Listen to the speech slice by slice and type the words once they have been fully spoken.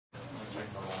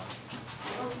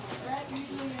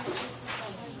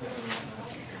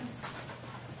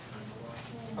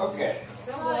Okay.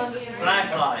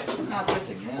 Flashlight. Not this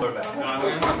again. What about? Can I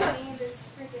win?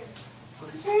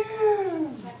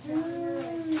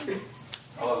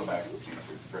 I love Back to the Future.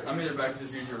 It's great. I'm either Back to the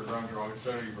Future or Wrong Wrong.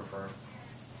 Whichever you prefer.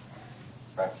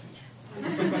 Back to the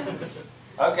Future.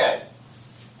 Okay.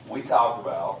 We talked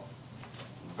about,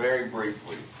 very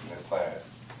briefly in this class,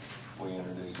 we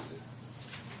introduced it.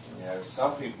 You know,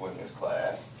 some people in this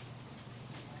class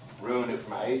ruined it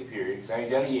for my 8th period because I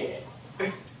ain't done it yet.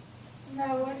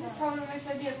 No, I just told him if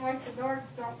they didn't like the dark,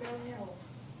 don't go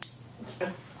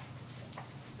in.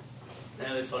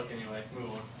 Now they suck anyway. Move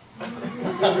on.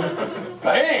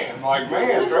 Bam! Like,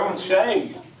 man, throwing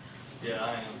shade. Yeah,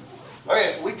 I am. Okay,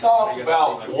 so we talked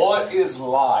about what is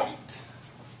light.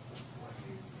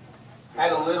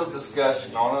 Had a little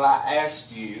discussion on it. I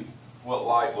asked you what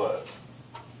light was.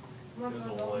 It was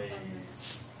a wave.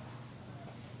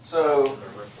 So, The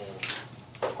ripple.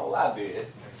 all I did,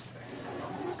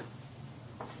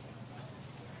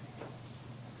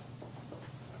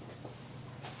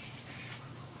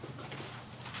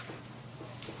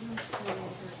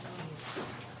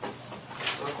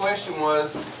 so the question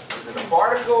was, is it a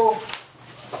particle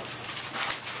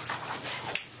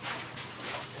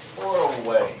or a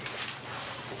wave?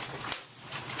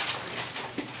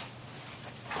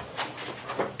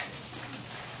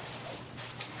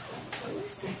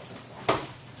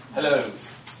 Hello.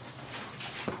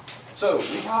 So,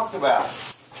 we talked about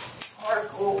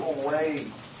particle or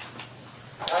wave.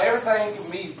 Now, everything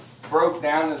can be broke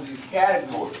down into these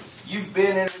categories. You've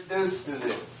been introduced to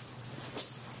this.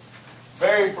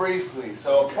 Very briefly,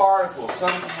 so a particle,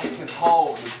 something you can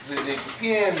hold, the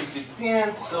pens, the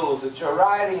pencils that you're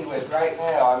writing with right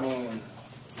now. I mean,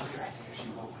 look right there, she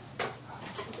wrote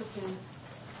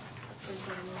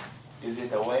it. Is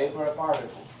it a wave or a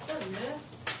particle?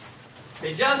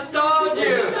 He just told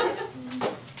you!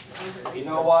 You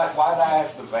know what? Why'd I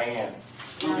ask the van?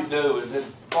 Scooby-Doo, is it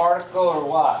a particle or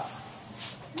what?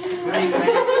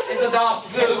 It's a dog.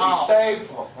 Scooby, save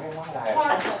for man, why'd I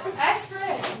ask? Ask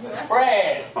Fred.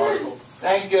 Fred!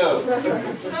 Thank you. I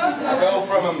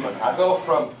go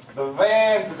from the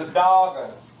van to the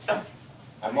dog.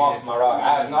 I'm off my rock.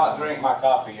 I have not drank my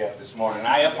coffee yet this morning.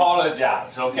 I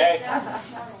apologize, okay?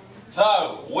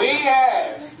 So, we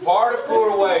asked, particle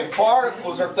or wave.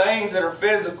 Particles are things that are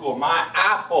physical. My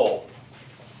apple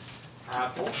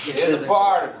is a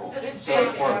particle. This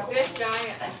big, this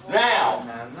giant. Now,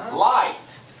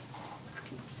 light.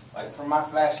 Like from my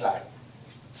flashlight.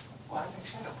 Why make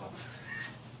shadow puppets?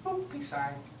 Peace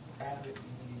sign.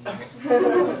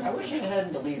 I wish I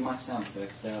hadn't deleted my sound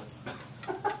effects stuff.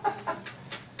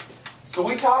 So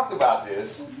we talked about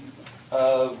this,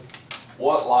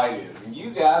 what light is. And you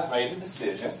guys made a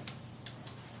decision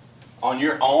on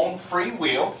your own free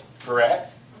will,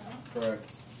 correct? Correct.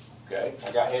 Okay,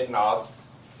 I got head nods.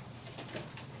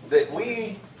 That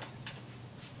we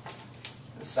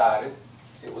decided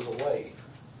it was a wave.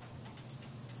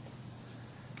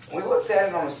 We looked at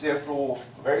it on a simple,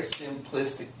 very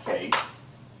simplistic case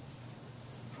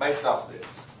based off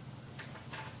this.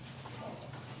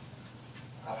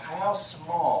 Of how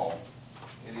small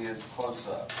it is close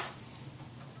up.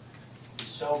 It's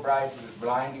so bright it was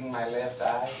blinding my left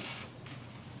eye.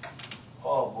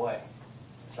 Oh boy.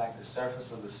 It's like the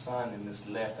surface of the sun in this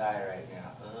left eye right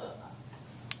now. Ugh.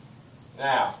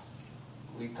 Now,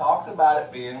 we talked about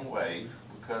it being a wave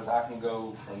because I can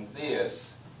go from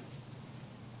this.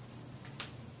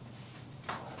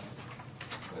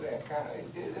 But that kind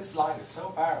of, this light is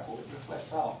so powerful it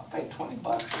reflects off. I paid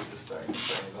 $20 for this thing.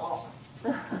 This thing is awesome.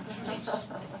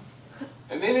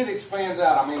 And then it expands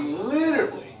out. I mean,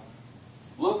 literally,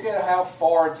 look at how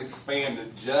far it's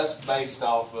expanded just based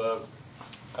off of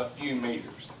a few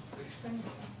meters.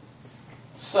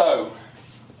 So,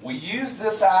 we use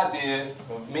this idea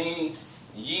of me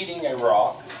yeeting a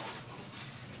rock,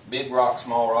 big rock,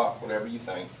 small rock, whatever you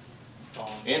think,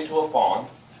 into a pond.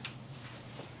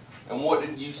 And what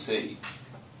did you see?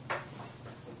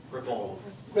 Ripples.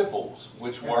 Ripples,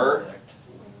 which were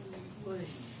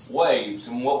waves.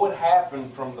 And what would happen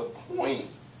from the point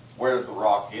where the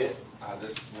rock hit? I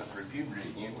just went through puberty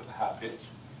again with a high pitch.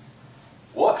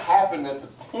 What happened at the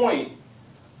point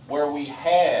where we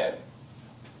had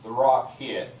the rock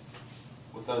hit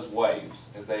with those waves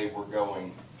as they were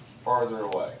going farther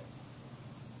away?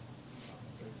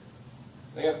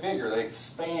 They got bigger, they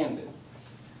expanded.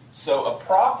 So a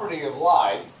property of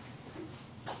light,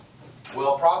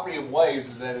 well, a property of waves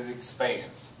is that it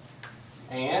expands.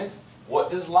 And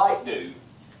what does light do?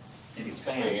 It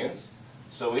expands.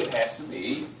 So it has to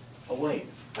be A wave.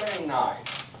 very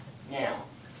nice. Now,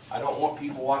 I don't want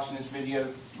people watching this video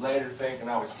later thinking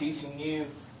I was teaching you.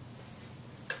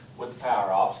 with the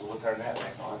power off, so we'll turn that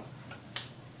back on.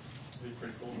 It'd be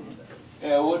pretty cool.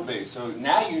 Yeah, it would be. So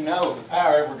now you know if the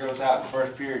power ever goes out in the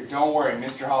first period, don't worry,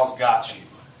 Mr. Hall's got you.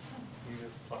 You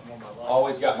just fuck more my life.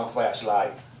 Always got my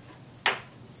flashlight.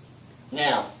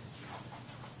 Now,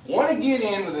 want to get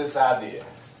into this idea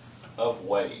of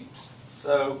waves.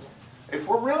 So, if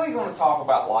we're really going to talk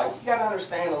about light, you got to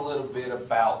understand a little bit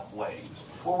about waves.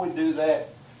 Before we do that,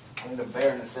 I need a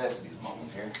bare necessities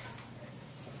moment here.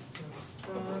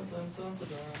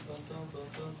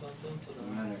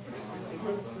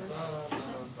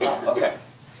 Okay.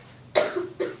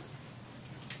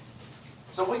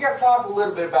 So we got to talk a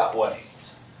little bit about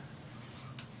waves.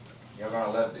 You're going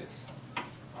to love this.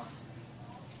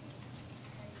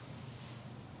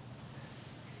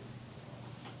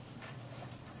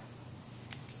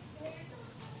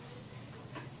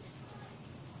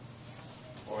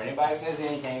 Or anybody says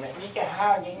anything, but Mika,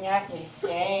 how did you not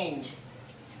change?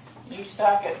 You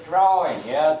suck at drawing.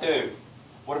 Yeah, I do.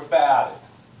 What about it?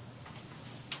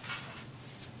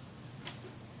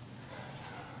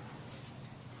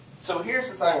 So here's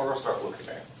the thing we're going to start looking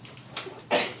at.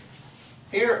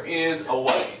 Here is a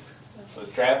wave. So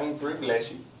it's traveling through a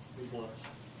glacier.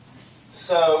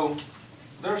 So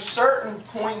there's certain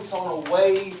points on a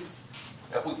wave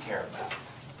that we care about.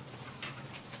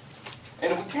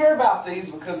 And we care about these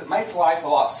because it makes life a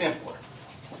lot simpler.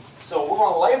 So we're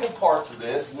going to label parts of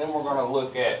this, and then we're going to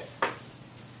look at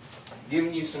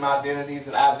giving you some identities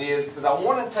and ideas, because I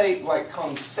want to take like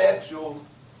conceptual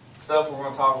stuff we're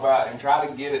going to talk about and try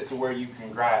to get it to where you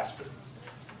can grasp it.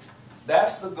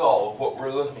 That's the goal of what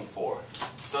we're looking for.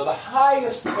 So the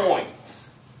highest points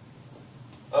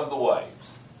of the waves.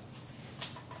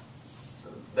 So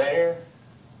there,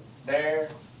 there,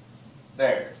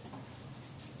 there.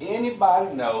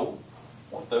 Anybody know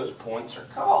what those points are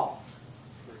called?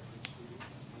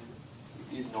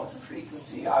 You know it's a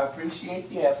frequency. I appreciate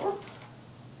the effort.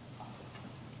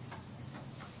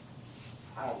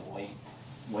 I don't wait.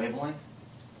 Wavelength?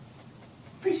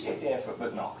 Appreciate the effort,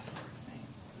 but not.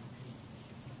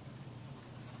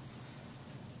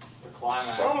 The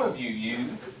climax. Some of you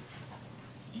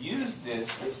used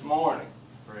this morning.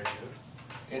 Very good.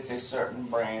 It's a certain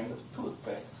brand of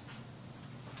toothpaste.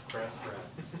 Crest.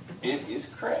 It is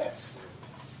Crest.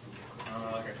 I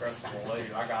don't know, like a crest will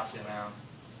leave. I got you now.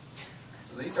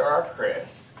 So these are our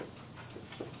Crest.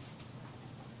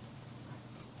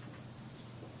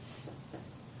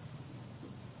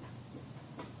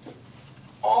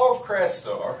 All of Crest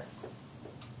are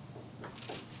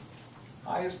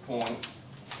highest point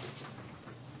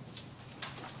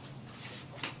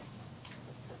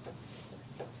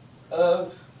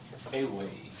of a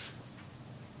wave.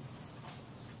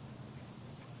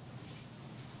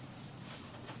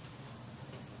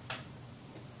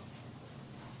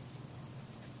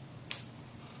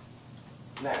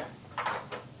 Now,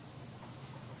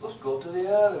 let's go to the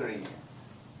other end.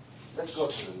 Let's go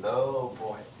to the low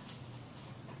point.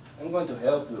 I'm going to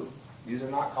help you. These are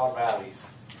not causalities.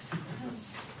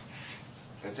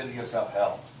 Consider yourself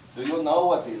helped. Do you know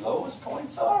what the lowest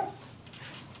points are?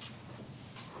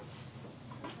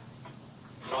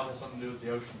 Probably has something to do with the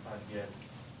ocean if I had to guess.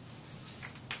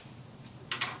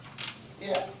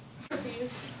 Yeah.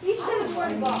 You should have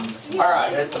worn box. All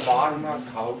right. At the bottom of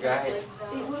the cold guy.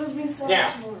 It would have been so Yeah.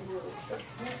 much more blue.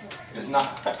 It's not.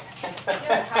 I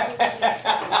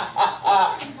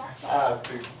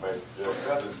think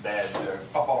that is bad there.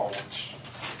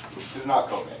 It's not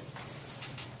cocaine.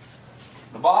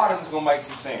 The bottom's going to make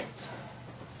some sense.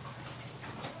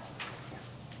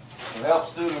 To help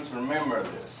students remember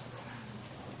this,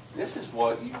 this is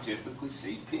what you typically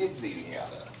see pigs eating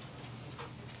out of.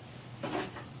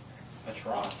 A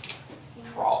trough.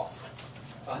 Trough.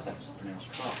 I thought it was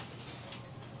pronounced trough.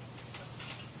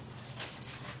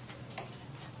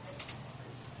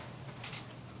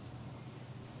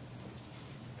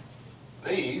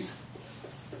 These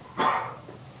are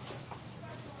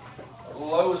the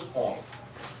lowest point.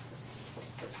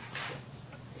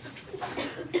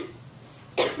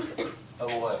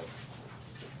 Of a wave.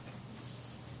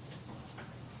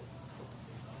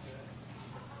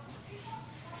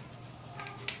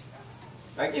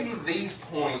 I give you these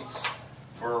points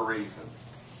for a reason.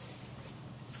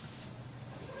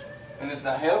 And it's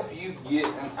to help you get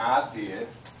an idea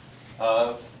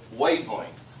of wavelength.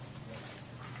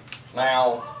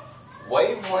 Now,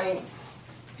 wavelength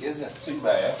isn't too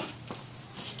bad.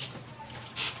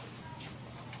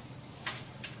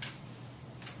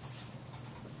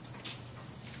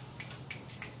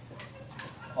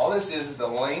 All this is the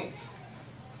length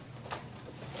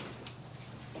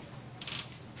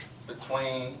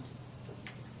between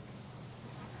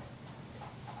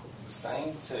the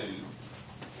same tube.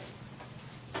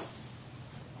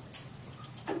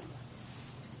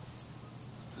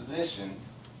 Positioned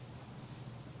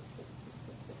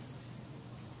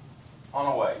on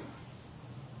a wave.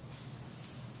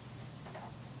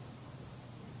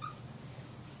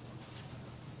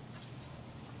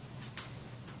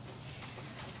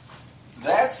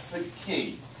 That's the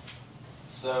key.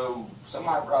 So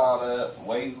somebody brought up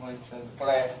wavelength in the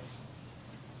class.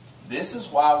 This is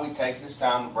why we take this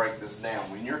time to break this down.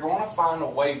 When you're going to find a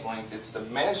wavelength, it's the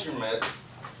measurement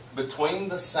between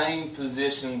the same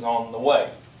positions on the wave.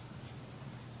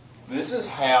 This is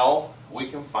how we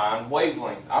can find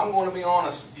wavelength. I'm going to be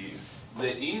honest with you.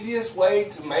 The easiest way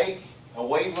to make a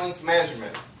wavelength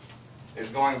measurement is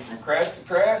going from crest to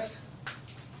crest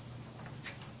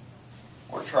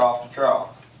or trough to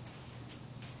trough.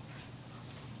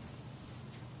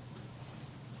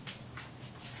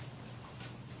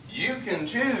 You can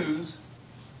choose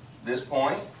this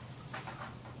point,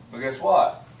 but guess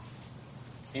what?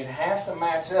 It has to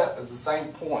match up as the same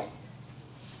point.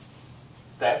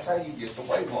 That's how you get the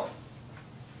wavelength.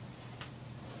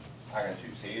 I can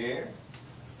choose here.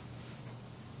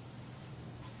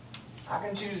 I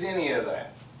can choose any of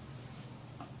that.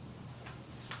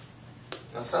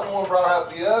 Now someone brought up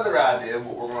the other idea of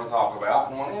what we're going to talk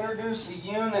about. I want to introduce a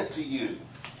unit to you.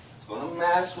 It's going to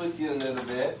mess with you a little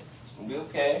bit. It's going to be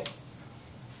okay.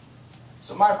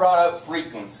 Somebody brought up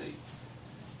frequency.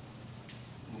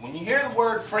 When you hear the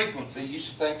word frequency, you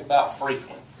should think about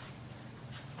frequent.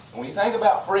 When you think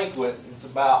about frequent, it's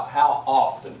about how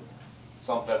often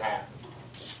something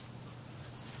happens.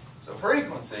 So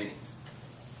frequency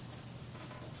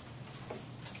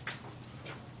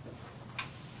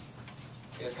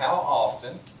is how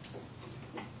often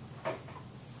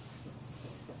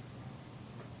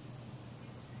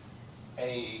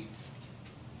a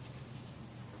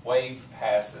wave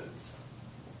passes.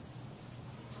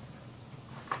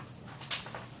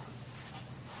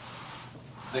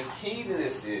 The key to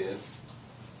this is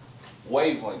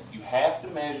wavelength. You have to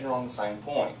measure on the same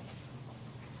point.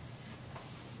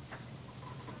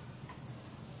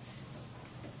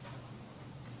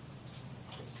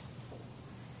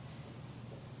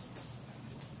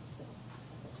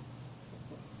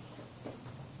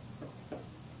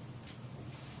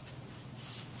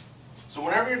 So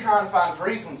whenever you're trying to find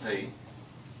frequency,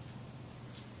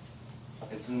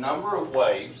 it's the number of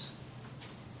waves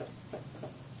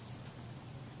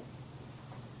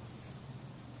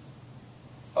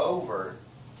over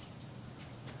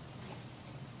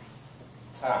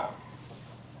time.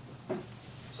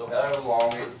 So however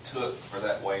long it took for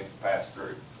that wave to pass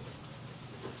through.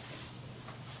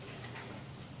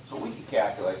 So we can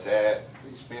calculate that.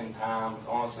 We spend time.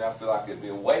 Honestly, I feel like it'd be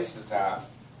a waste of time.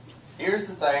 Here's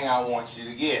the thing I want you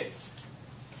to get.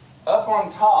 Up on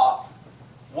top,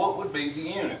 what would be the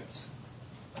units?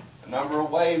 The number of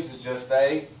waves is just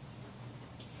it's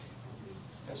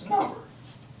a number.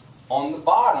 On the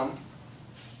bottom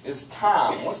is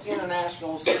time. What's the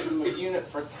International System of Unit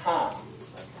for time?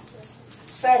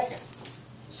 Second.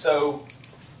 So,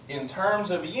 in terms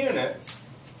of units,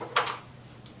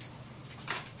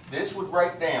 this would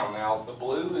break down. Now, the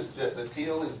blue is the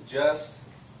teal is just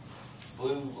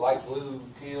blue, light blue,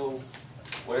 teal,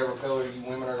 whatever color you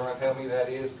women are going to tell me that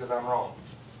is, because I'm wrong.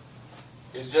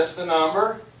 It's just a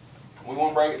number. We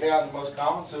want to break it down to the most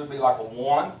common, so it would be like a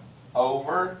 1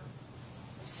 over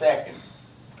second.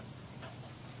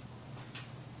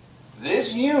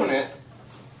 This unit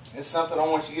is something I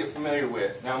want you to get familiar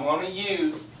with. Now I'm going to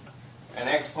use an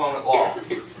exponent law.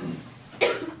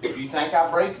 If you think I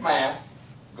break math,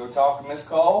 go talk to Miss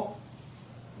Cole,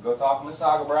 go talk to Miss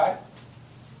Algebright.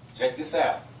 Check this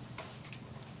out.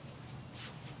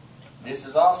 This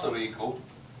is also equal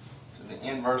to the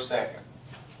inverse second.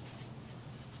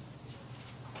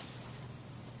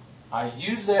 I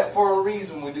use that for a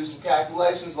reason. When we do some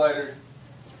calculations later,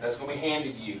 that's going to be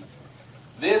handy to you.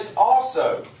 This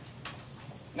also,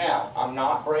 now, I'm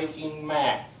not breaking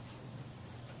math.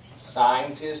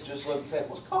 Scientists just look and say,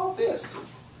 what's called this?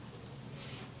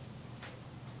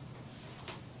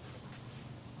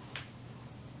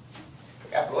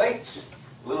 Capital H,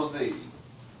 little z,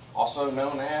 also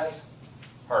known as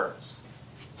hertz.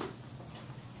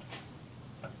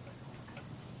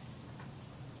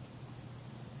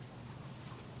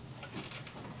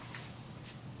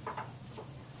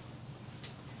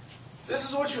 This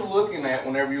is what you're looking at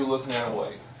whenever you're looking at a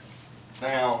wave.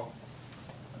 Now,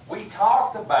 we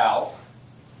talked about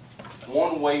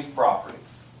one wave property.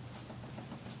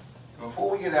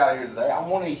 Before we get out of here today, I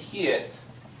want to hit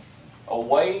a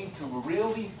way to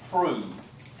really prove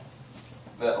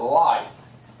that light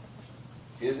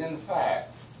is in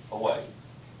fact away.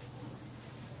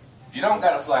 If you don't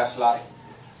got a flashlight,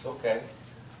 it's okay.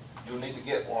 You'll need to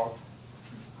get one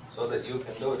so that you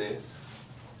can do this.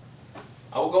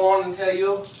 I will go on and tell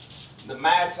you the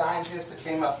mad scientist that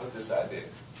came up with this idea.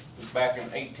 It was back in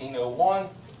 1801,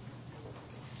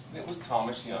 and it was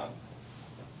Thomas Young.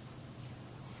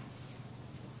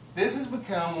 This has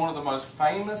become one of the most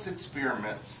famous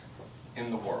experiments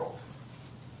in the world.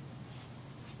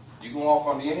 You can walk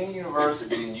onto any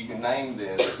university and you can name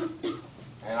this,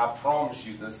 and I promise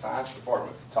you the science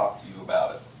department can talk to you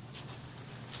about it.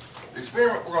 The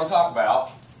experiment we're going to talk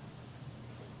about,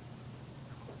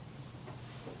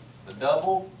 the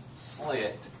double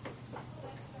slit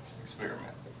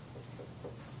experiment.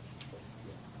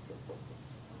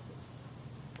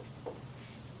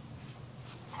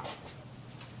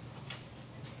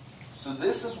 So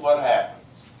this is what happens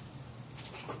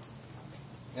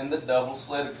in the double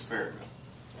slit experiment.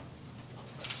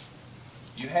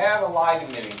 You have a light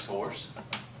emitting source.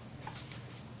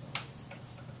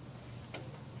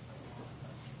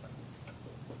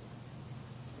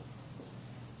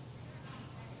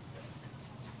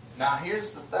 Now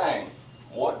here's the thing.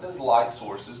 What does light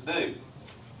sources do?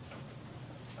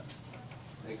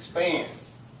 They expand,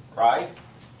 right?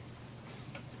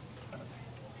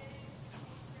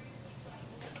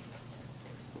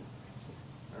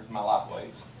 There's my light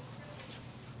waves.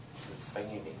 It's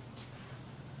expanding.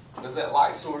 Because that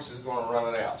light source is going to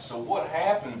run it out. So what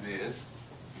happens is,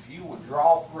 if you would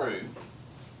draw through,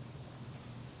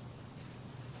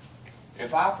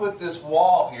 if I put this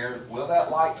wall here, will that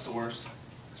light source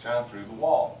shine through the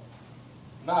wall?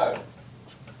 No.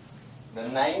 The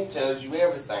name tells you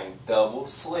everything. Double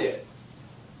slit.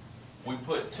 We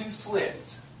put two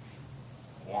slits.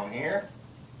 One here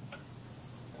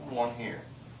and one here.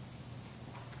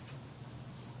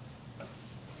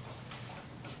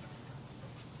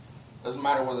 Doesn't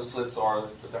matter where the slits are,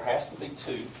 but there has to be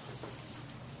two.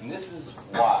 And this is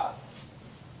why.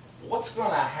 What's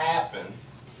going to happen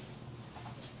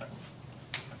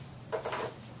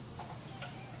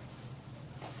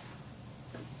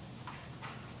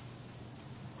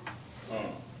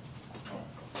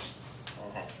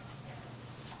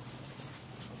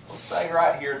let's say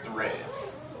right here at the red.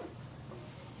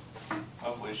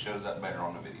 Hopefully it shows up better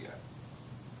on the video.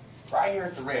 Right here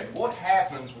at the red, what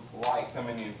happens with the light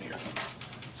coming in here?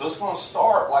 So it's going to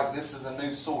start like this is a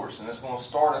new source, and it's going to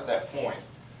start at that point.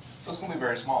 So it's going to be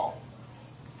very small,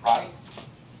 right?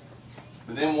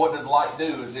 But then what does light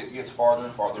do as it gets farther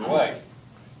and farther away?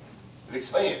 It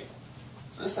expands.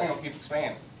 So this thing will keep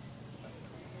expanding.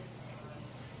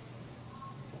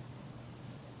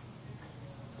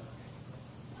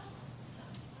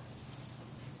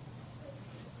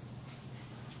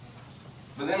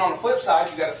 But then on the flip side,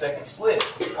 you got a second slit.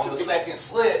 On the second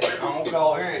slit, I'm going to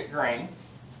call it green.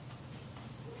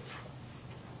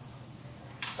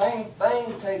 Same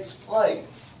thing takes place.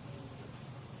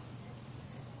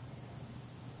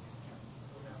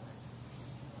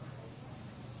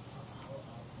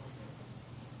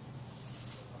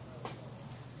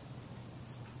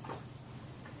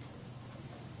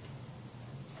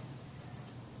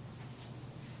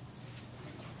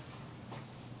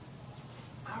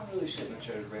 I really shouldn't have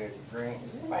chose red and green.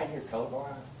 Is anybody in here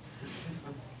colorblind?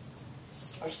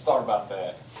 I just thought about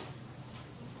that.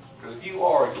 Because if you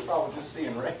are, you're probably just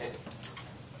seeing red.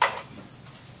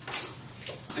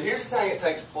 So here's the thing that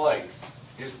takes place.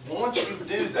 Is once you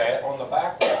do that on the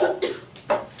back wall,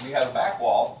 we have a back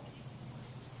wall.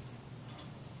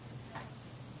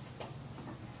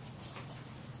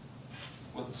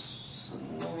 With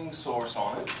a emitting source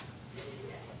on it.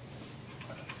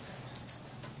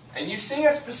 And you see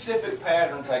a specific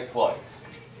pattern take place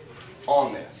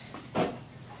on this.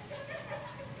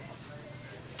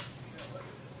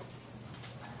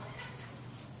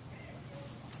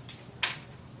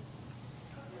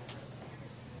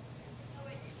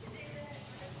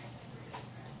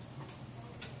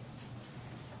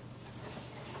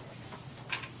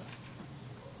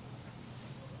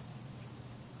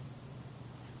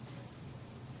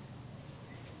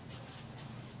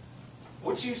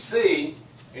 What you see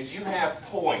is you have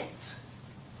points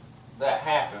that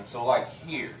happen. So like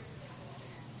here.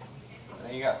 And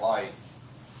then you got like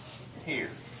here,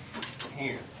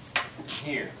 here,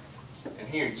 here, and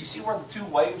here. You see where the two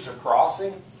waves are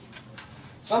crossing?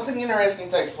 Something interesting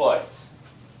takes place.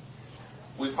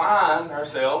 We find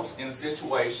ourselves in a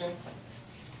situation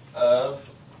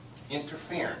of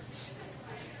interference.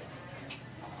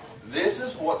 This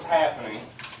is what's happening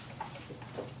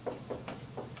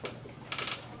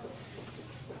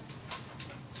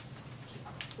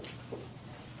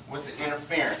with the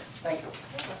interference. Thank you.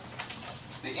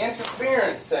 the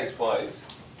interference takes place,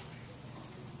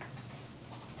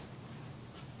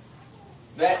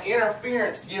 that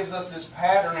interference gives us this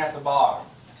pattern at the bottom.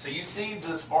 So you see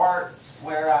the spots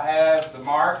where I have the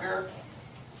marker?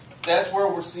 That's where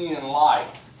we're seeing light.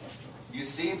 You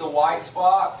see the white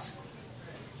spots?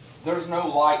 There's no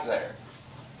light there.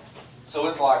 So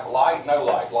it's like light, no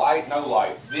light, light, no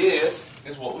light. This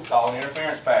is what we call an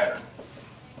interference pattern.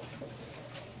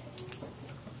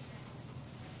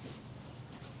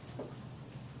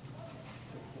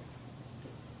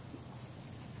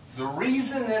 The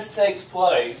reason this takes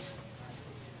place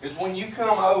is when you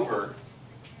come over,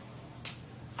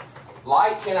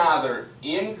 light can either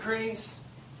increase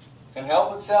and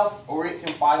help itself, or it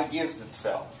can fight against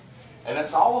itself. And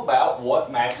it's all about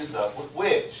what matches up with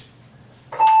which.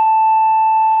 Bam!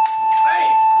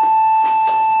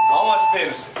 Almost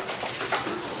finished it.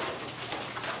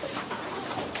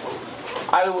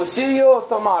 I will see you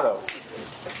tomorrow.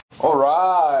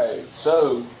 Alright,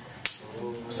 so,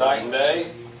 exciting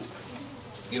day.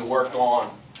 Get to work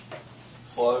on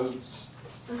floats.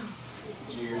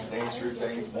 Cheers, dance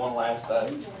routine, one last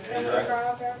day.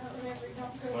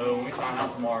 Well, when we sign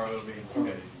out tomorrow, it'll be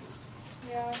okay.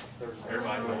 Yeah.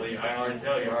 Everybody will leave. I can already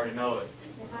tell you, I already know it.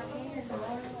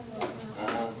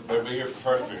 They'll be here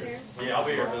for first period. Yeah, I'll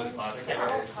be here for this class. I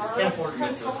can't afford to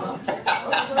miss this one.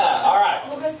 Alright.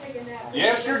 We'll go take a nap.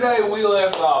 Yesterday we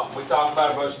left off, we talked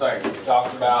about a bunch of things. We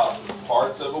talked about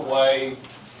parts of a wave.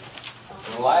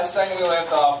 And the last thing we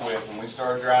left off with, when we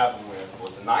started driving with,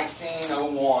 was the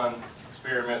 1901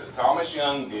 experiment that Thomas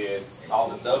Young did,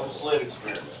 called the double slit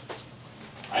experiment.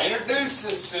 I introduced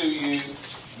this to you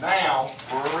now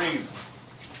for a reason.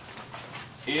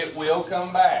 It will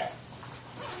come back.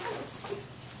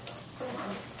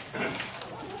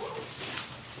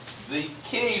 The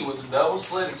key with the double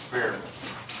slit experiment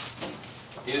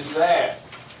is that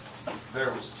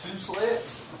there was two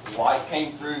slits, light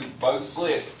came through both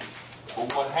slits,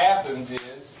 but what happens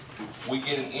is we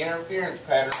get an interference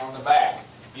pattern on the back.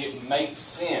 It makes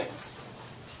sense.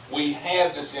 We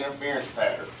have this interference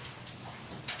pattern.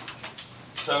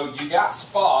 So you got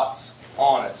spots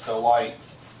on it. So like,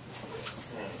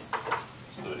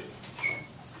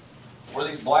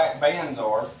 where these black bands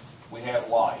are, we have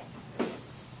light.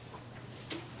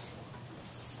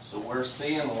 So we're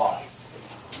seeing light.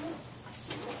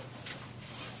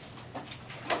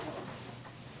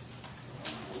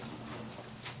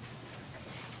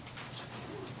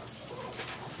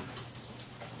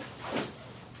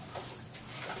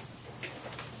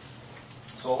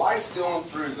 So light's going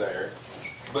through there,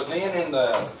 but then in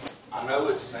the, I know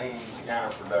it seems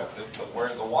counterproductive, but where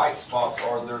the white spots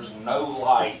are, there's no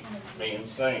light being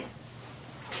seen.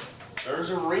 There's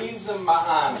a reason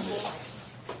behind this.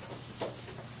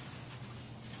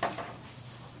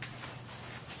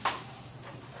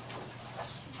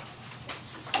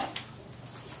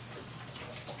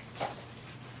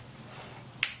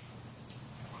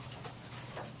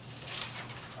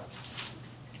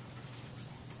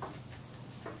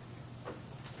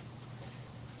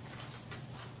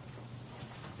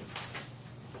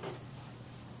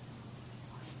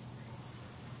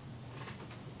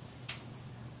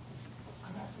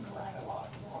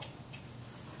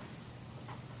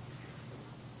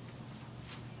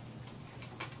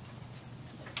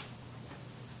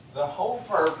 The whole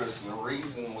purpose and the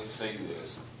reason we see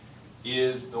this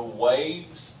is the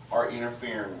waves are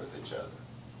interfering with each other.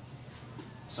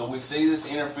 So we see this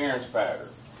interference pattern.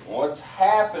 What's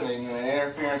happening in an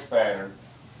interference pattern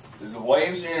is the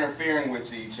waves are interfering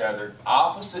with each other.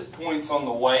 Opposite points on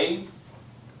the wave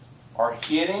are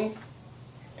hitting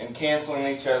and canceling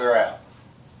each other out.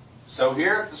 So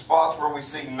here at the spots where we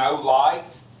see no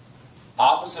light,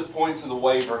 opposite points of the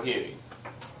wave are hitting.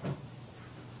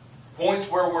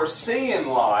 Points where we're seeing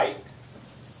light,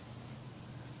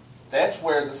 that's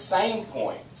where the same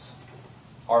points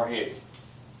are hitting.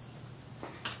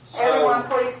 So, Everyone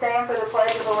please stand for the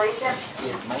Pledge of Allegiance.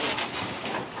 Yes, ma'am.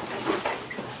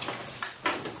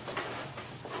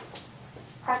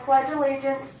 I pledge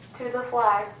allegiance to the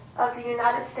flag of the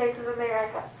United States of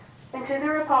America and to the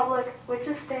republic which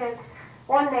stands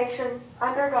one nation,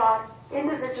 under God,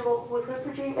 indivisible, with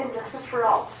liberty and justice for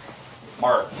all.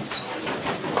 Mark.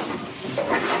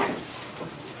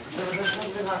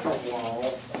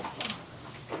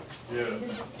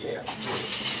 Yeah.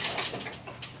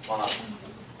 Why not?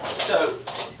 So,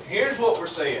 here's what we're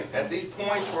seeing. At these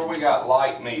points where we got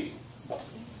light meeting.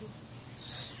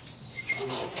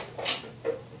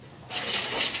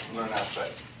 Learn that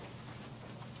space.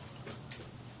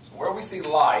 So where we see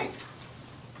light,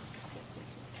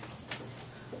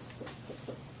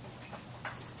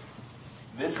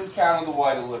 this is kind of the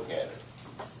way to look at it.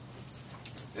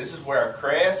 This is where a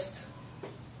crest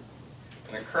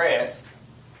and a crest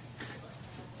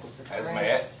has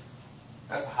met.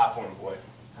 That's the high point of the wave.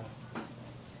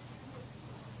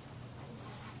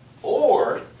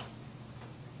 Or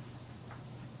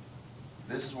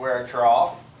this is where a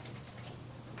trough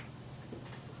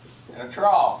and a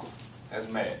trough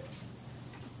has met.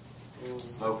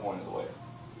 Low point of the wave.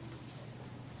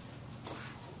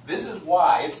 This is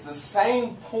why it's the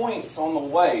same points on the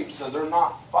wave, so they're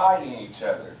not fighting each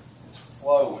other. It's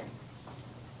flowing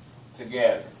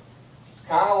together. It's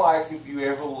kind of like if you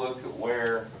ever look at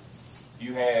where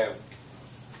you have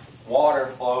water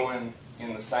flowing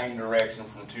in the same direction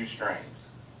from two streams.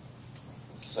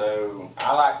 So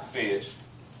I like to fish.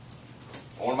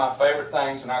 One of my favorite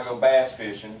things when I go bass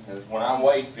fishing is when I'm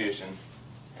wade fishing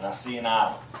and I see an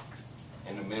island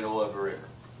in the middle of a river.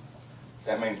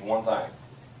 So that means one thing.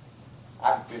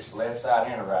 I can fish the left side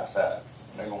and the right side,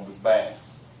 and they're going to be bass.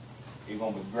 It's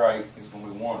going to be great. It's going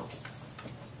to be wonderful.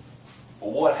 But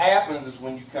what happens is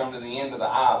when you come to the end of the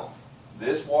island,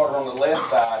 this water on the left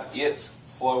side, it's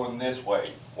flowing this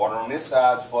way. Water on this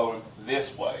side is flowing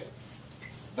this way.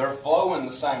 They're flowing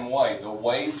the same way. The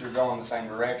waves are going the same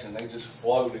direction. They just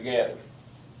flow together.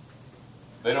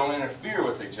 They don't interfere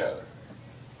with each other.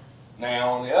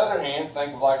 Now, on the other hand,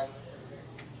 think of like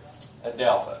a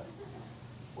delta,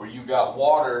 where you've got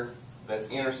water that's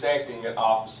intersecting in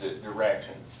opposite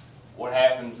directions. What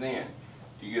happens then?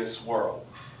 You get a swirl.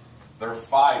 They're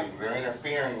fighting. They're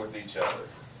interfering with each other.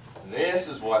 This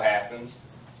is what happens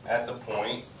at the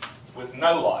point with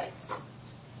no light.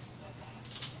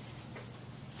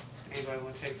 Anybody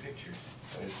want to take pictures?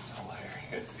 This is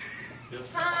hilarious. Yep.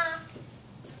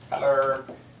 Hello.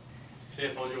 See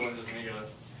if all you want is me go.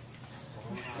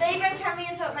 Stephen, come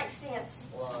in so it makes sense.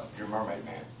 Well, You're a mermaid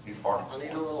man. He's part I of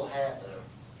need a little hat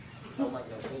though. Don't make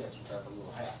no sense without a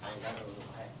little hat. I ain't got no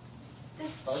little hat.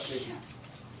 This Supposed to.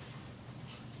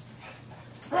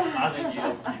 I think you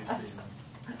look cute, Stephen.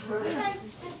 you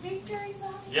think this victory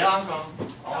song? Yeah, I'm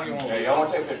coming. All you want. Yeah, y'all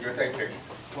want to take a picture? Take a picture.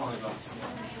 Come on, go.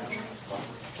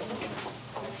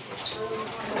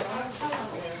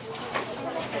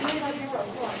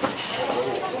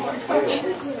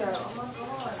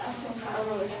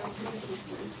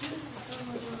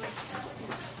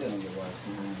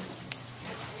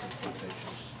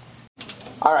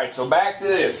 All right, so back to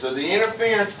this. So the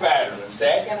interference pattern, the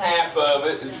second half of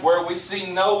it is where we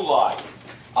see no light.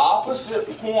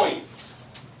 Opposite points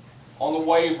on the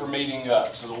wave are meeting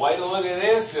up. So the way to look at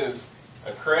this is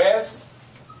a crest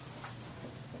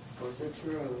What's it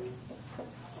true?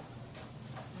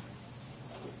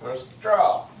 versus a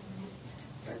trough.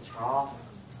 A trough?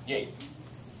 Yeah.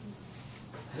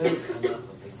 Who come up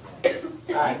with these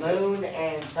things? All right, A moon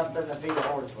and something to feed a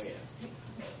horse with.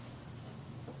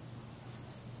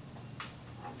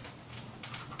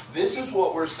 this is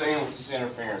what we're seeing with this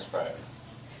interference pattern.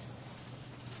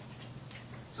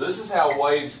 So this is how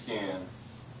waves can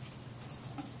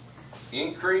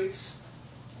increase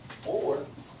or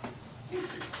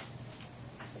decrease.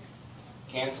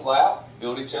 Cancel out,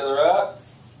 build each other up.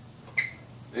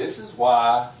 This is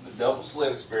why the double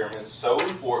slit experiment is so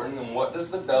important. And what does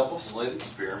the double slit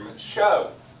experiment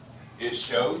show? It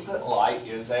shows that light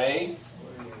is a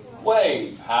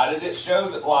wave. How did it show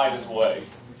that light is a wave?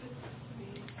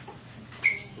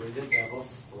 With the double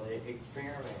slit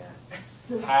experiment.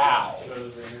 How?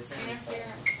 Shows the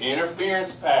interference.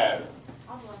 Interference pattern.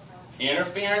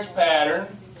 Interference pattern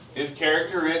is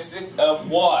characteristic of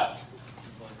what?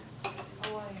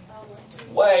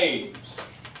 Waves.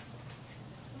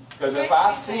 Because if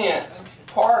I sent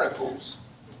particles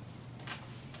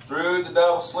through the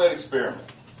double slit experiment,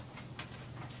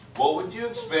 what would you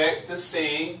expect to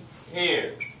see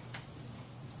here?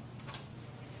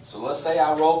 So let's say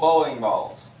I roll bowling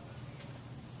balls.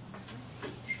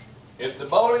 If the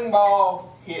bowling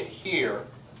ball hit here,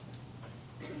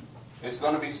 it's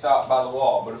going to be stopped by the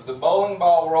wall. But if the bowling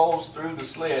ball rolls through the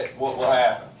slit, what will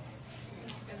happen?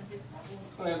 It's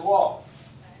going to hit the wall.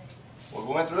 Well,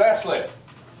 we went through that slit.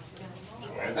 It's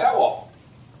going to hit that wall.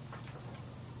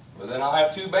 But then I'll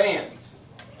have two bands.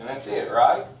 And that's it,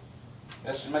 right?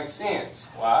 That should make sense.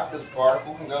 Why? Because a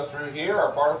particle can go through here or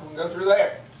a particle can go through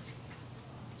there.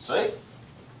 See?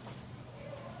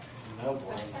 No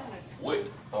boy.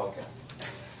 Okay.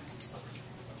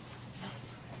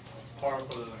 Particle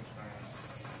doesn't expand.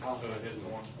 So it hits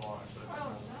one spot. So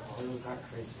Who got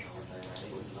crazy over there? I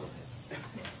didn't know it.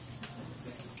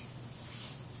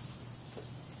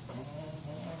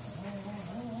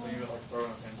 you got like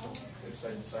throwing a pencil. It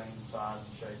stays the same size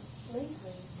and shape,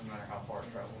 no matter how far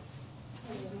it travels.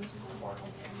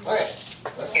 Okay.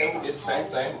 Let's say we did the same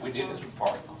thing, but we did this with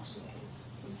particles.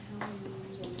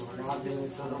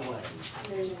 Arguments of the way.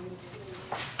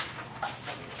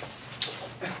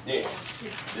 Yeah,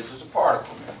 this is a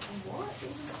particle now.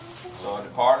 So the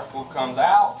particle comes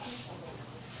out.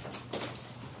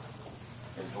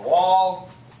 Here's the wall.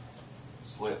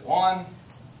 Slit 1,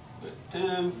 slit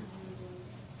 2.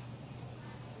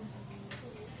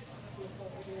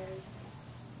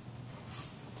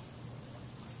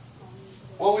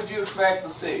 What would you expect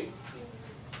to see?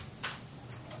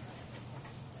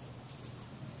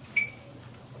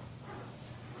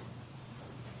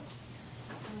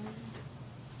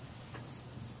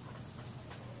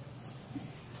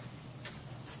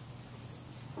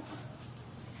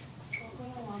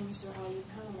 Mr. Hall, you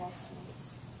kind of lost me.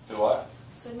 Do what?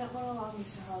 Said not going along,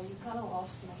 Mr. Hall, you kind of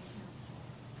lost me.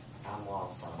 I'm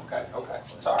lost on it. Okay.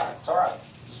 It's all right. It's all right.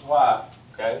 This is why.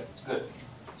 Okay, it's good.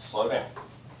 Slow down.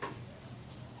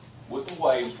 With the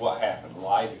waves, what happens?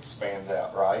 Light expands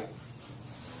out, right?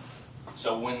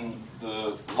 So when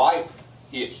the light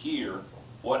hit here,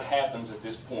 what happens at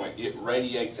this point? It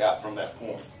radiates out from that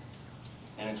point,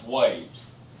 and it's waves.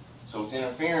 So it's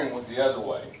interfering with the other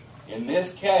wave. In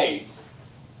this case,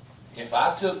 if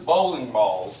I took bowling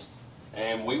balls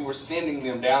and we were sending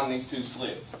them down these two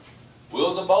slits,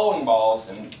 will the bowling balls,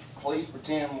 and please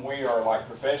pretend we are like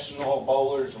professional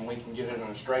bowlers and we can get it in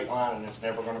a straight line and it's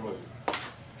never going to move.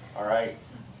 All right?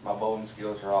 My bowling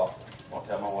skills are awful. I'll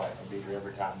tell my wife I beat her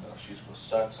every time though. She's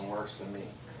sucks and worse than me.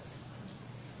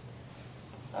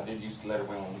 I did used to let her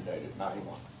win when we dated, not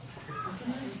anymore.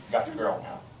 Got the girl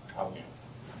now. I win.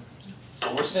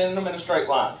 So we're sending them in a straight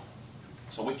line.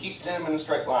 So we keep sending them in a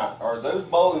straight line. Are those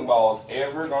bowling balls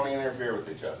ever going to interfere with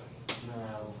each other?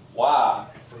 No. Why?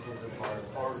 Because of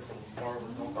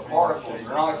They're particles. They're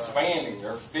not expanding.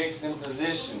 They're fixed in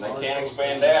position. They can't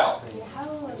expand out.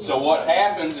 So what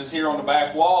happens is here on the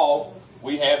back wall,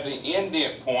 we have the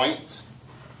indent points.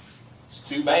 It's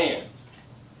two bands,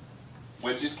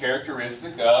 which is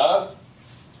characteristic of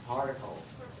particles.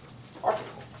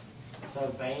 particles. So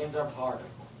bands are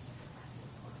particles.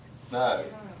 No.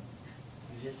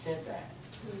 You just said that.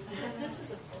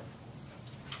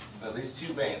 No, these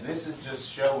two bands. This is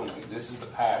just showing me. This is the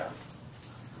pattern.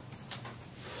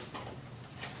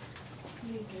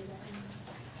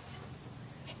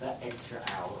 That extra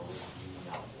hour will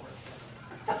not work.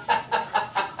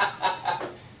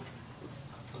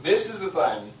 This is the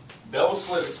thing. Double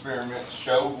slit experiment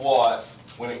showed what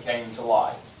when it came to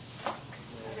light.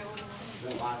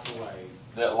 The light's a wave.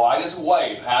 That light is a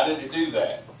wave. How did it do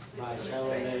that? By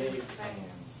showing that it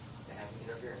expands. It has an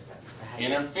interference pattern.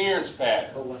 Interference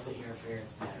pattern. But what's the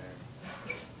interference pattern?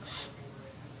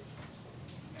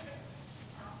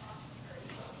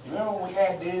 Remember when we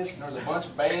had this and there was a bunch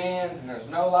of bands and there's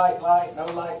no light, no light, no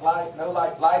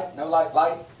light, no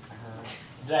light.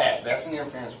 That's an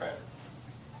interference pattern.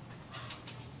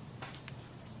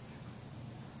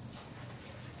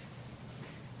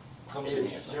 Come see me.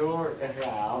 It's sure.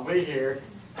 I'll be here.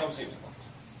 Come see me.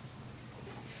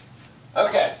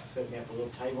 Okay. Setting up a little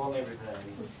table and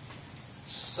everything.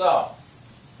 So,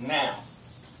 now,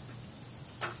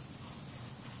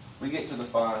 we get to the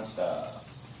fun stuff.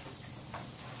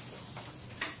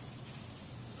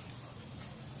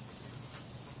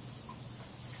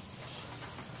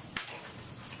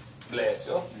 Bless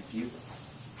you. Thank you.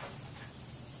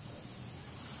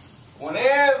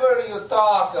 Whenever you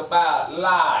talk about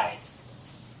light,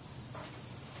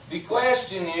 the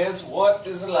question is, what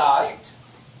is light?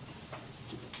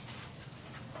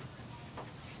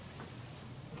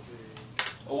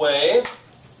 A wave.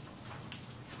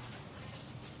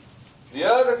 The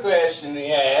other question we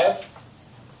have,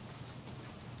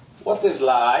 what is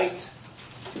light?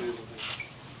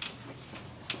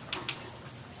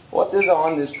 What is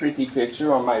on this pretty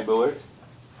picture on my board?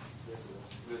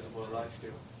 Visible light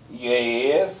scale.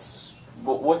 Yes,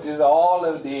 but what is all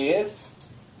of this?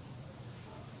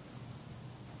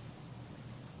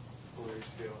 Polaritic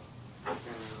scale.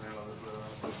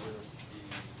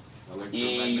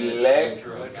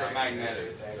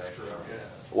 Electromagnetic. Yeah.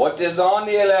 What is on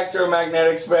the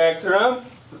electromagnetic spectrum?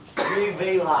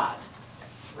 UV light.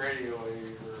 Radio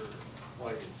wave or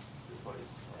light.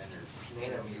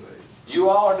 You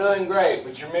all are doing great,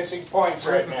 but you're missing points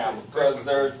right now because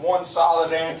there's one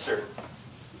solid answer.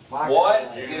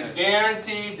 What is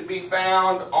guaranteed to be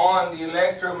found on the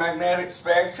electromagnetic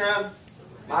spectrum?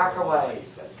 Microwave.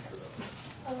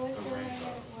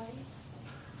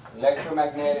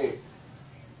 Electromagnetic.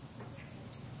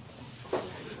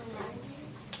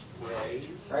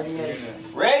 Radiation.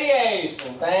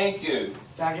 Radiation, thank you.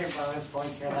 Did I get bonus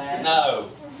points for that? No.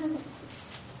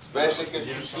 Especially because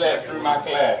you slept through my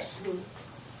class.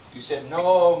 You said,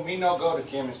 no, me no go to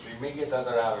chemistry. Me get the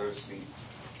other out of the sleep.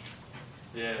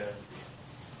 Yeah.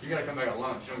 You gotta come back at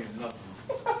lunch. You don't get nothing.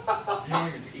 You don't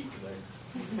even get to eat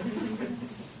today.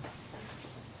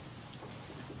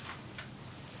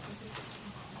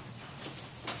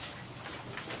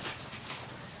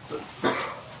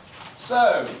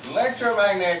 So,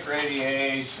 electromagnetic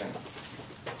radiation.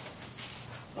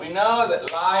 We know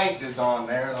that light is on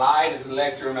there. Light is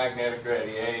electromagnetic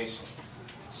radiation.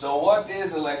 So what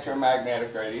is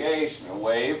electromagnetic radiation? A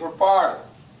wave or particle?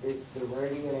 It's the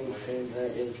radiation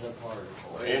that is a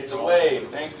particle. It's a wave.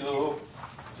 Thank you.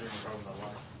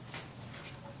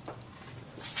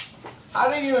 How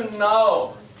do you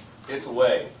know it's a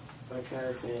wave?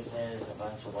 Because it has a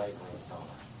bunch of wavelengths on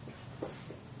it.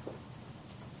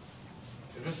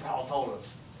 Mr. Hall told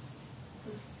us.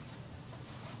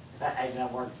 And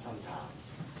that works sometimes.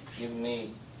 Give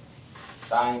me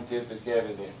scientific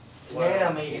evidence.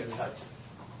 Nanometers.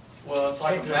 Well, it's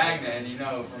like a magnet, and you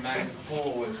know, for magnet to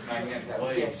pull, it's magnetic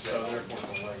waves, so therefore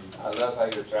it's a wave. I love how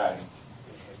you're trying.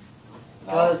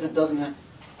 Because it doesn't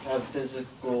have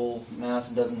physical mass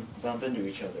and doesn't bump into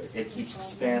each other. It keeps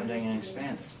expanding and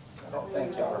expanding. I don't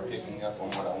think y'all are picking up on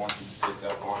what I want you to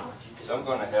pick up on. So I'm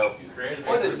going to help you.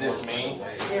 What does this mean?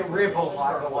 It ripples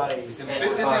like a wave. If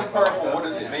it's in purple, what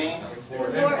does it mean?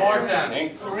 Important.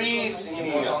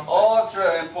 Increasingly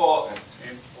ultra important.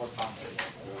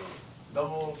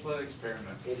 Double slit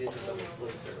experiment. It is a double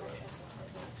slit experiment.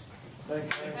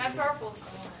 That purple.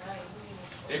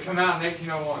 It come out in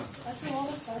 1801. That's a lot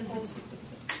of circles.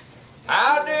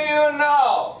 How do you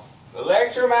know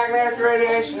electromagnetic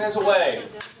radiation is a wave?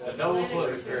 A double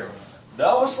slit experiment.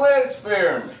 Double slit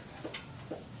experiment.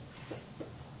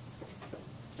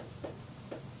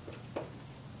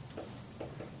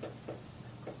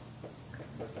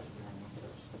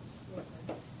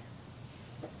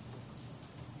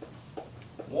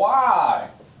 Why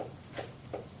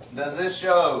does this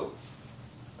show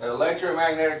that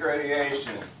electromagnetic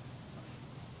radiation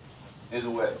is a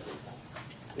wave?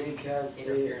 Because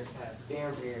Interference pattern. the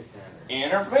interference pattern.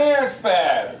 Interference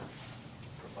pattern.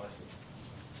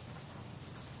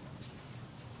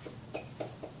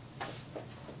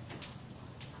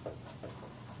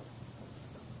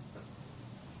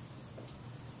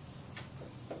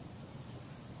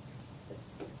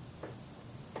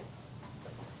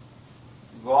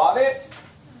 Got it?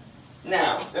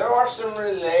 Now, there are some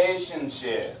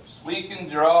relationships we can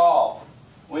draw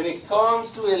when it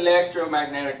comes to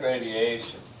electromagnetic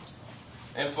radiation.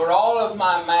 And for all of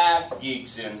my math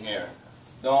geeks in here,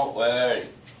 don't worry.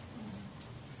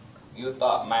 You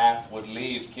thought math would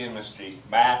leave chemistry.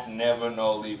 Math never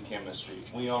no leave chemistry.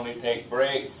 We only take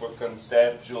break for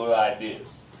conceptual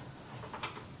ideas.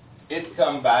 It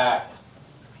come back.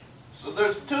 So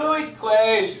there's two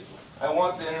equations I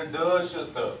want to introduce you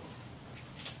to.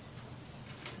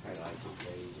 I like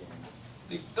equations.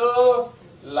 The two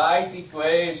light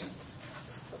equations.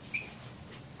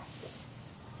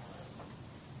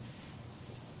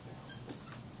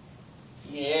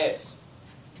 Yes.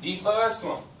 The first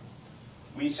one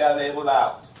we shall label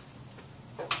out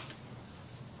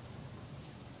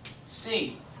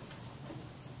C.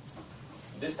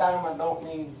 This time I don't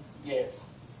mean yes.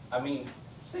 I mean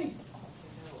C.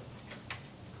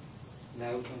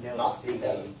 No, Candela Not C.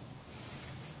 Candela.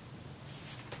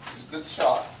 It's a good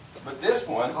shot. But this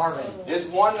one Carbon. is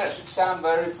one that should sound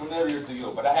very familiar to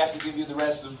you. But I have to give you the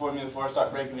rest of the formula before I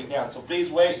start breaking it down. So please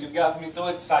wait. You got me too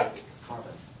excited.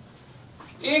 Carbon.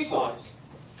 Equals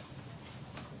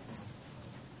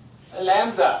a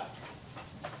lambda.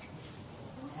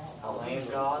 A land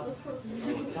god.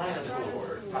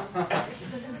 Dinosaur.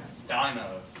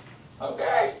 Dino.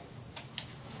 Okay.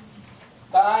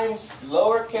 Times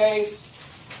lowercase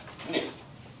nu.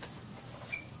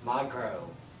 Micro.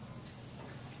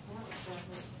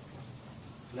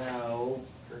 No.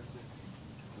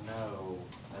 No.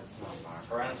 That's not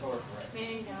micro. Tyrannosaurus Rex.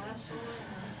 Mini dinosaur.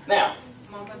 Now,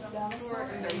 Mama dinosaur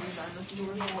and baby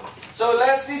dinosaur. so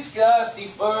let's discuss the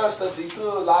first of the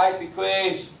two light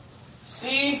equations.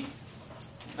 C,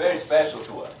 very special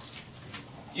to us.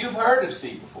 You've heard of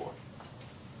C before.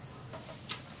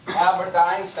 Albert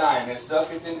Einstein has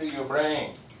stuck it into your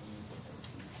brain.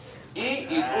 E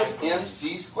equals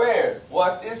mc squared.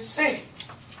 What is C? E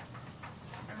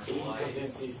equals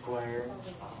MC squared.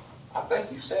 I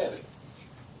think you said it.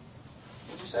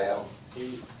 What'd you say, Alan?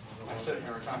 E. I said it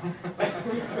every time.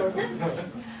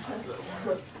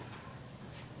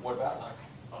 What about like?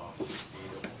 Oh,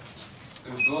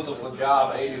 Beautiful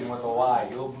job, Aiden, with a Y.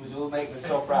 You'll make me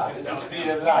so proud. This is the speed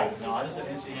of light. no, I just said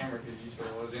MC Hammer because you said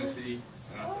it was MC,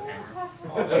 and I said Hammer.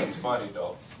 Oh, that's funny,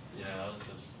 though. Yeah, I was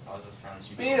just. I was just trying to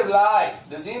keep. Speed of light.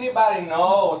 Does anybody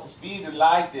know what the speed of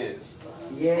light is?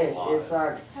 Yes, it's How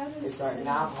like does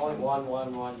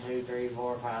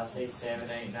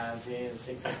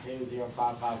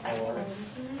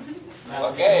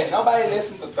 9.11123456789110620554. Okay, nobody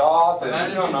listen to God. You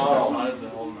don't know. The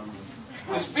whole number.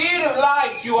 The speed of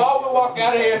light, you all will walk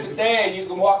out of here today and you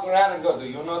can walk around and go, do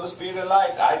you know the speed of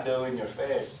light? I do, in your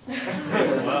face.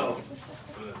 Well.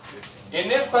 In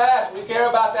this class, we care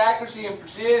about the accuracy and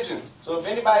precision. So if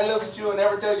anybody looks at you and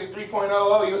ever tells you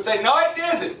 3.00, you'll say, no, it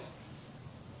isn't.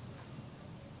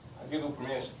 I'll give you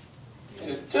permission. It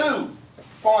is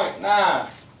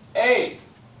 2.98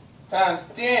 times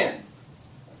 10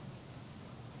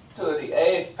 to the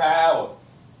 8th power.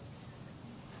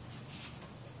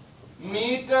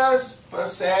 Meters per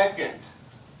second.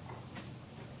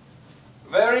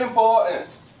 Very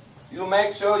important. You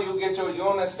make sure you get your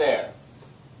units there.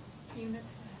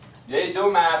 They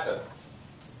do matter.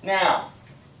 Now,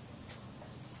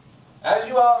 as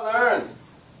you all learned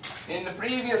in the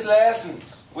previous lessons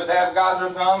with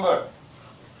Avogadro's number,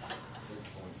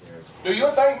 do you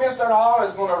think Mr. Hall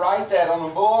is going to write that on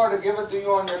the board or give it to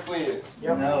you on your quiz?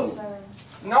 No.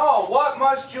 No. What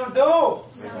must you do?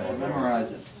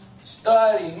 Memorize it.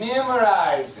 Study,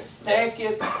 memorize it, take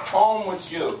it home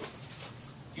with you.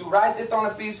 You write it on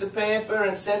a piece of paper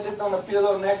and set it on a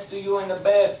pillow next to you in the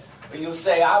bed. And you'll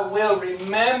say, I will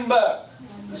remember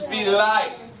the speed of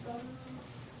light.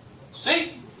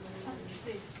 See?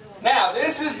 Now,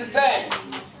 this is the thing.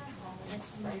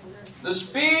 The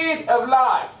speed of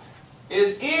light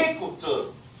is equal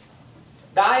to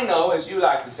Dino, as you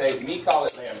like to say, me call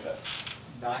it lambda.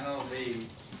 Dino V.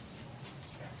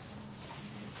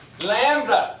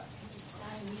 Lambda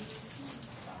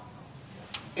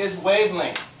is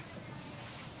wavelength.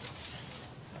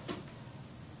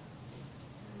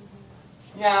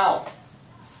 Now,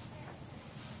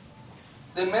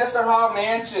 did Mr. Hall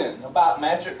mention about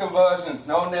metric conversions?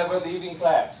 No, never leaving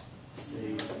class.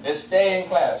 It's stay in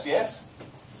class, yes?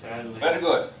 Sadly. Very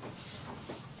good.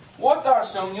 What are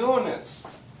some units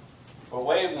for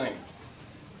wavelength?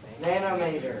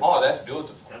 Nanometers. Oh, that's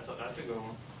beautiful. That's a good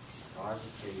one.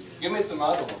 Give me some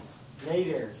other ones.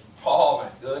 Meters. Oh, my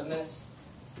goodness.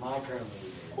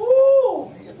 Micrometers.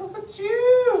 Woo! Look at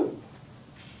you.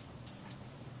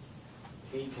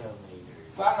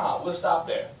 Picometers. Why not? We'll stop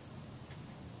there.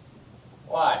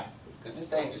 Why? Because this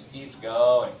thing just keeps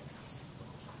going.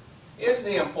 Here's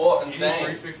the important Any thing.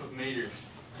 prefix with meters.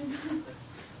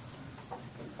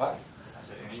 What? I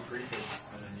said any prefix,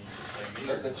 and then you just say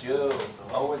Look meters. at you.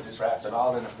 Owen just wraps it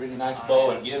all in a pretty nice bow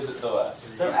and gives it to us.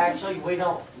 So actually, we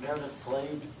don't go to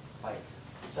sleep. Like,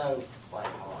 so, like,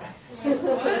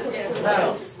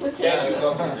 Yes, you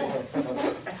go to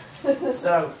sleep.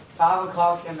 so 5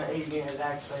 o'clock in the evening is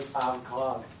actually 5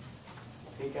 o'clock.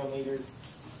 Picometers.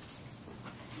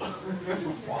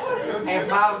 And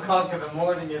 5 o'clock in the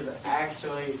morning is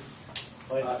actually,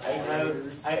 what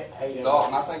is it, 8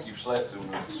 Dalton, I think you've slept too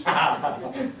much.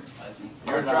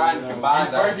 You're trying to combine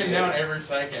He's that. breaking down every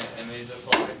second, and he's just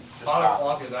like, 5 stop.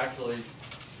 o'clock is actually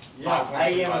Yeah,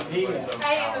 AM and PM.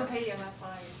 AM and PM, that's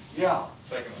fine. Yeah,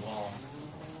 seconds long.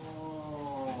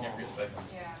 Can't be a second.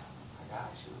 Yeah. I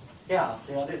got you. yeah.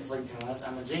 See, I didn't sleep too much.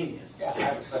 I'm a genius. Yeah, I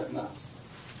haven't slept enough.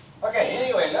 Okay,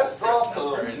 anyway, let's go to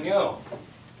the new.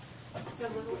 The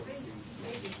little thing.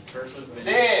 Versus meters.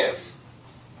 This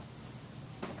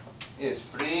is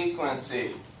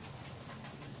frequency.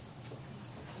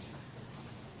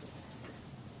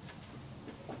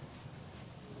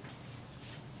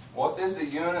 What is the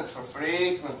units for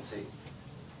frequency?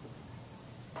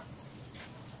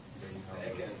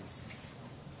 Seconds.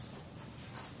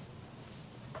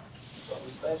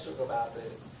 Something special about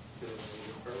it.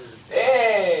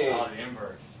 Hey! Hey! Oh, the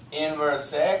inverse. Inverse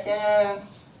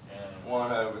seconds. And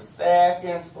 1 over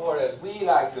seconds, or as we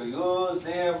like to use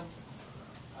them,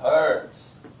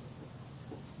 hertz.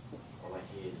 Or like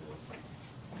he is.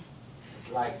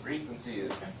 It's like frequency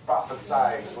is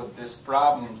prophesied what this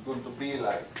problem is going to be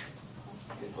like.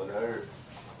 It would hurt.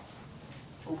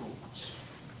 Ooh.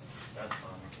 that's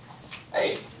funny.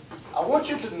 Hey, I want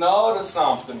you to notice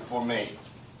something for me.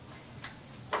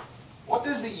 What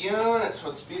is the units for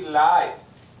the speed of light?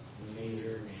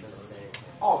 Meters per second.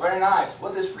 Oh, very nice.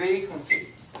 What is frequency?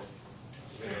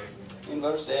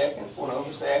 Inverse seconds, 1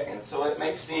 over seconds, so it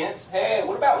makes sense. Hey,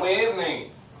 what about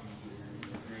wavelength?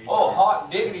 Oh,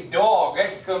 hot diggity dog.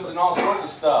 That comes in all sorts of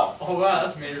stuff. Oh wow,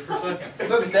 that's meters per second.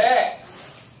 Look at that.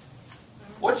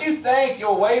 What you think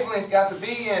your wavelength got to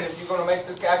be in if you're going to make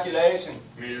this calculation?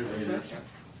 Meters per second.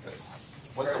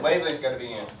 What's the wavelength got to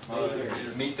be in?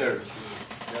 Meters. Meters.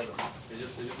 It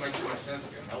just makes too much sense.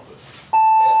 It can help us.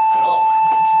 Oh.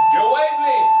 Your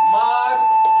wavelength must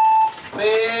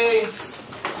be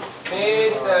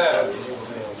metered.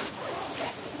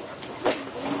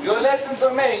 You listen to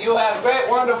me. You have a great,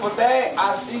 wonderful day.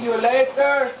 I'll see you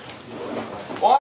later.